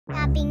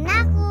Shopping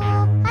na ako.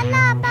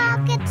 Hala,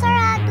 bakit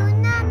sarado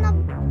na?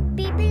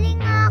 Magbibili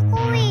nga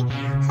ako eh.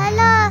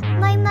 Hala,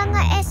 may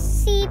mga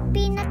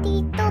SCP na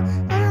dito.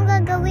 Ano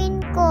gagawin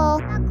ko?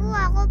 Tago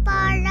ako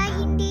para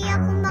hindi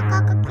ako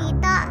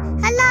makakakita.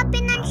 Hala,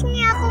 pinanch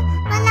niya ako.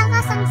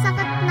 Malakas ang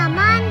sakit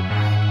naman.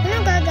 Ano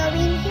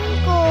gagawin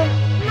ko?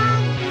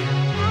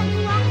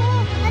 Tago ako.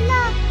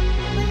 Hala,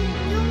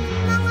 yung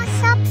mga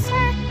shops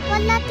sir,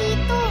 wala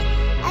dito.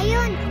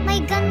 Ayun,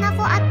 may gun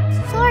ako at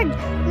sword.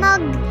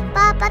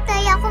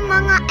 Magpapatay ako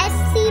mga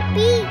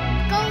SCP.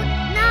 Go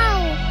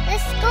now.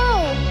 Let's go.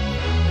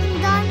 Ang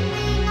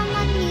dami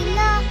naman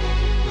nila.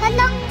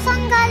 Halang,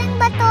 saan galing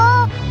ba to?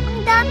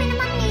 Ang dami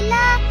naman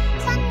nila.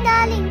 Saan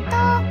galing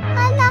to?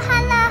 Hala,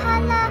 hala,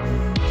 hala.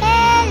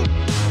 Help!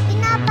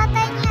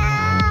 Pinapatay niya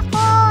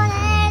ako.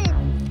 Help!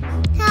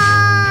 Ha!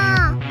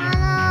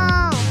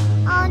 Hello!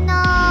 Oh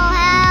no,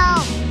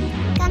 help!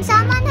 Can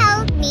someone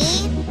help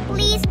me?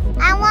 Please,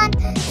 I want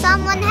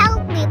someone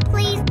help me.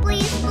 Please,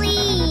 please,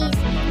 please.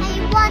 I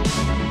want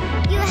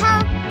you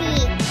help me.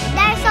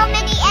 There's so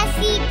many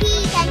SCP.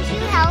 Can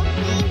you help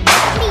me?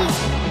 Please.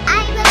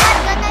 I will not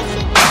gonna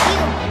shoot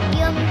you.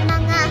 Yung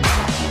mga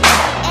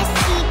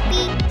SCP.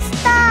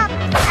 Stop.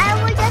 I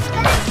will just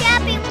gonna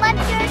trap him, but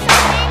you're so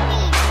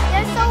many.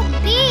 You're so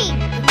big.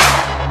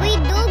 We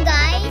do,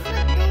 guys.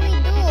 What do we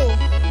do?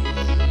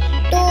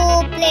 To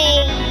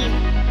play.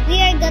 We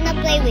are gonna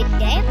play with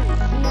them?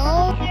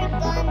 No, we're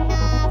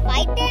gonna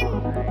fight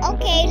them.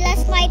 Okay,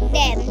 let's fight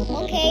them.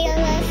 Okay,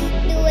 let's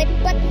do it.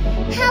 But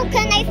how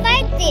can I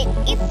fight it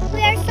if we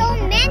are so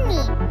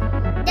many?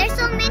 There's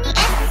so many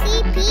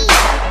SCP.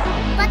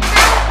 But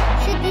how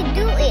should we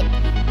do it?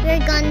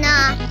 We're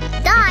gonna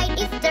die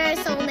if there are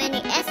so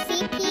many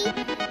SCP.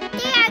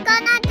 They are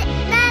gonna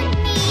let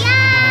me.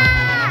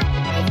 Yeah!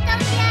 Please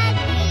don't let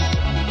me.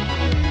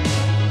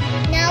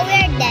 Now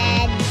we're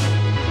dead.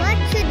 What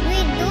should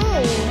we do?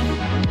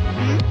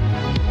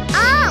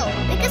 Oh,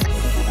 because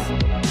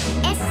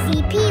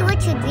SCP, what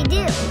should we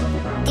do?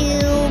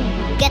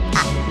 Get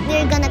up.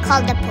 We're gonna call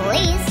the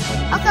police.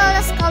 Okay,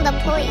 let's call the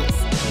police.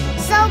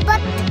 So,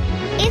 but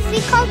if we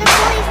call the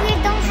police, we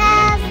don't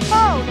have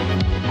phone.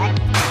 What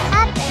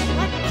happened?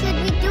 What should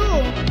we do?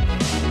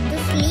 To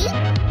sleep?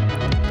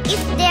 If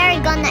they're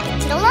gonna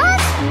kill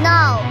us?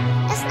 No,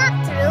 it's not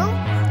true.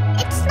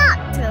 It's not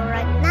true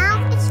right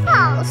now. It's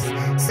false.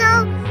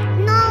 So,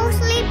 no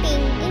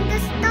sleeping in the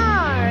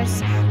stars.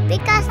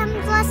 Because I'm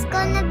just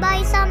gonna buy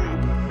some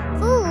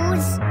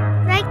foods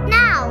right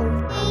now.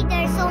 Hey,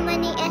 there's so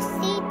many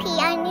SCP.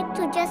 I need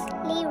to just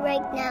leave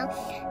right now.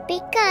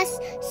 Because,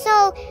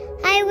 so,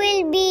 I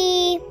will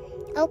be...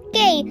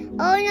 Okay.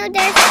 Oh no,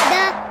 there's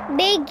the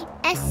big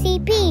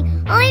SCP.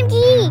 OMG!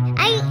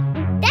 I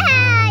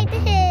died!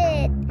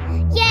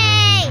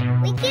 Yay!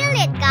 We killed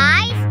it,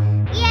 guys!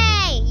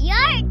 Yay!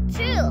 You're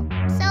true.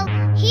 So,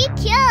 he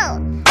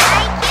killed.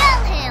 I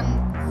killed him.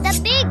 The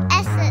big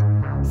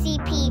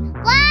SCP.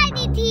 Why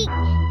did he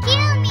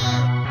kill me?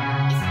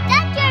 Is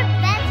that your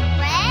best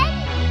friend?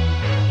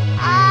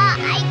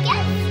 I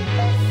guess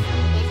it's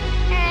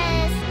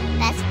his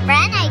best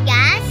friend, I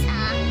guess.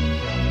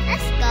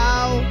 Let's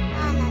go.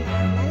 La la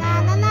la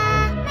la la.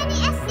 Many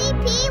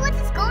SCP? What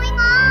is going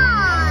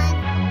on?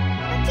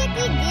 What should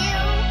we do?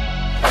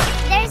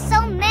 There's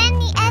so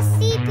many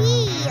SCP.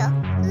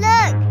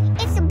 Look,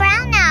 it's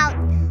brown out.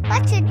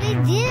 What should we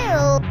do?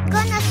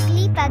 Gonna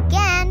sleep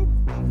again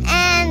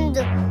and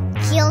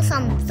kill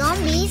some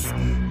zombies.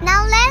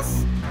 Now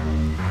let's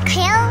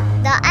kill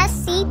the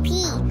SCP.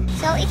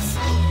 So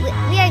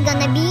we are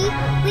gonna be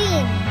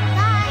win.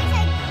 Guys,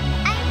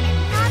 I'm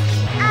not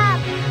a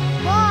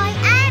boy,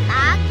 I'm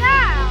a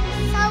girl.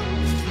 So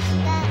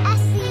the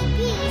SCP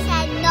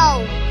said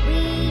no,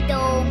 we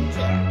don't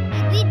care.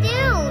 We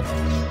do.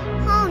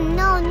 Oh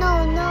no,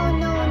 no, no,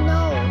 no,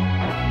 no.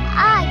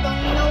 I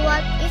don't know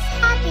what is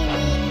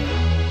happening.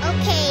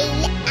 Okay,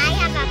 I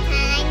have a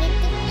plan. I need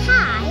to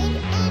hide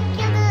and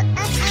kill the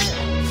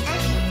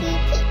SCP.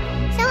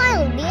 So I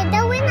will be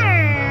the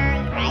winner.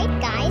 Right,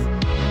 guys?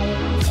 I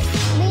will be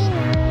the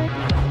winner.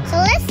 So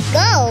let's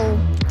go.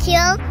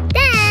 Kill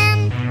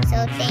them.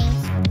 So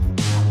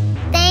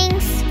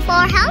thanks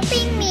for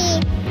helping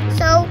me.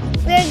 So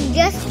we're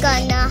just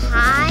gonna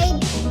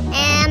hide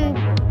and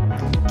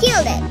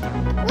kill it.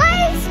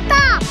 Why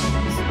stop?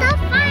 Stop